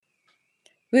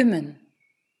Women,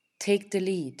 take the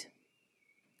lead.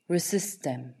 Resist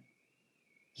them.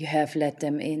 You have let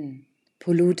them in,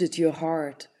 polluted your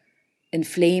heart,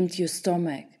 inflamed your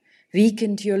stomach,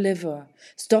 weakened your liver,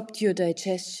 stopped your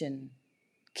digestion,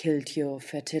 killed your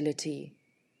fertility.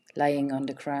 Lying on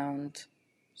the ground,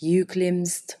 you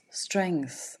glimpsed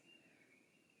strength,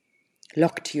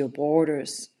 locked your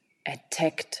borders,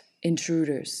 attacked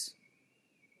intruders.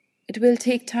 It will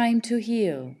take time to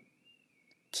heal.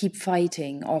 Keep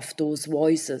fighting off those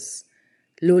voices,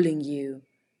 lulling you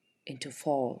into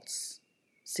false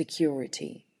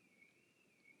security.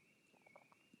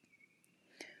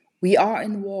 We are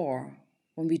in war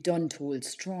when we don't hold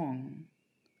strong.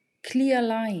 Clear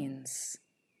lines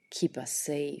keep us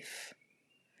safe.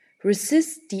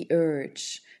 Resist the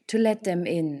urge to let them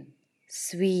in,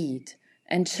 sweet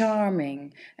and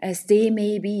charming as they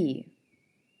may be.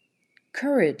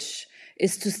 Courage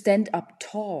is to stand up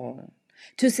tall,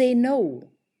 to say no,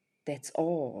 that's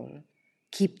all.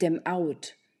 Keep them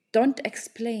out, don't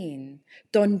explain,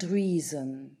 don't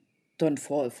reason, don't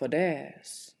fall for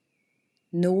theirs.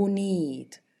 No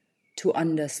need to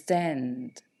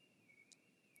understand.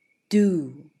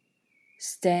 Do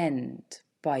stand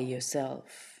by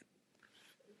yourself.